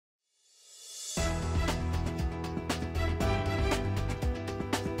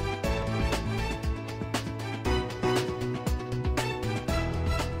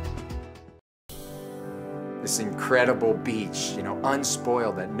this incredible beach, you know,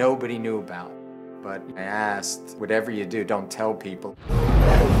 unspoiled, that nobody knew about. But I asked, whatever you do, don't tell people. We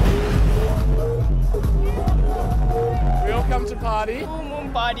all come to party. Full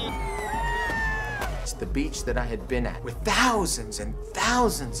moon party. It's the beach that I had been at with thousands and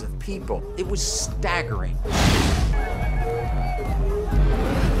thousands of people. It was staggering.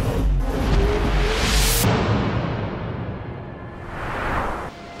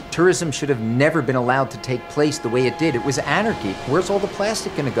 Tourism should have never been allowed to take place the way it did. It was anarchy. Where's all the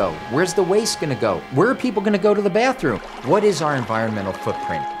plastic gonna go? Where's the waste gonna go? Where are people gonna go to the bathroom? What is our environmental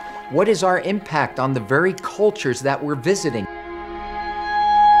footprint? What is our impact on the very cultures that we're visiting?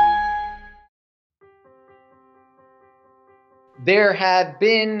 There had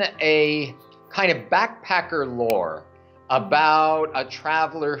been a kind of backpacker lore about a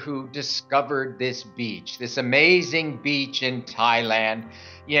traveler who discovered this beach, this amazing beach in Thailand.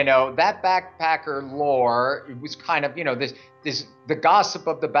 You know, that backpacker lore, it was kind of, you know, the gossip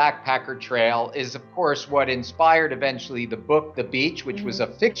of the backpacker trail is, of course, what inspired eventually the book, The Beach, which was a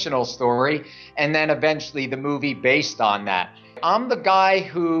fictional story, and then eventually the movie based on that. I'm the guy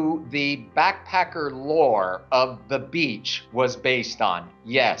who the backpacker lore of the beach was based on.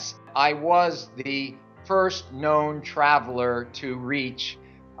 Yes, I was the first known traveler to reach,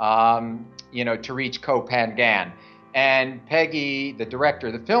 to reach Koh Phangan. And Peggy, the director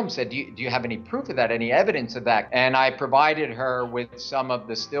of the film, said, do you have any proof of that, any evidence of that? And I provided her with some of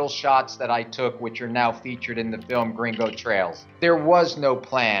the still shots that I took, which are now featured in the film Gringo Trails. There was no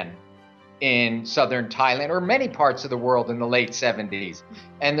plan in southern Thailand or many parts of the world in the late 70s.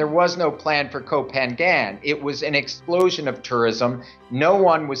 And there was no plan for Koh Phangan. It was an explosion of tourism. No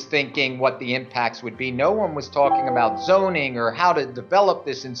one was thinking what the impacts would be. No one was talking about zoning or how to develop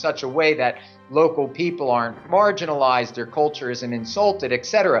this in such a way that local people aren't marginalized, their culture isn't insulted,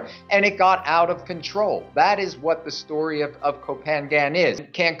 etc. And it got out of control. That is what the story of Koh Phangan is.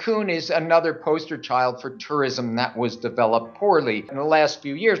 Cancun is another poster child for tourism that was developed poorly. In the last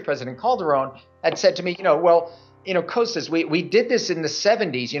few years, President Calderon had said to me, Costas, we did this in the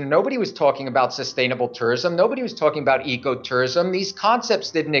 70s. Nobody was talking about sustainable tourism. Nobody was talking about ecotourism. These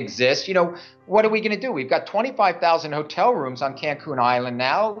concepts didn't exist. What are we going to do? We've got 25,000 hotel rooms on Cancun Island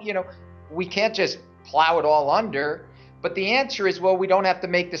now. We can't just plow it all under. But the answer is, well, we don't have to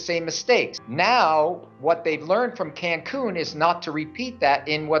make the same mistakes. Now, what they've learned from Cancun is not to repeat that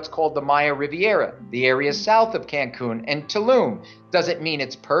in what's called the Maya Riviera, the area south of Cancun and Tulum. Does it mean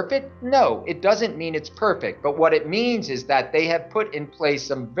it's perfect? No, it doesn't mean it's perfect. But what it means is that they have put in place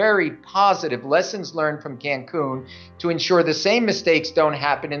some very positive lessons learned from Cancun to ensure the same mistakes don't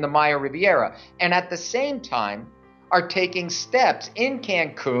happen in the Maya Riviera. And at the same time, are taking steps in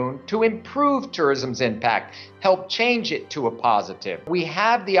Cancun to improve tourism's impact, help change it to a positive. We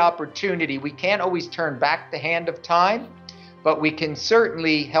have the opportunity. We can't always turn back the hand of time, but we can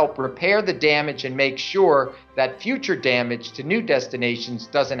certainly help repair the damage and make sure that future damage to new destinations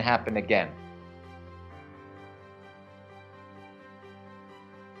doesn't happen again.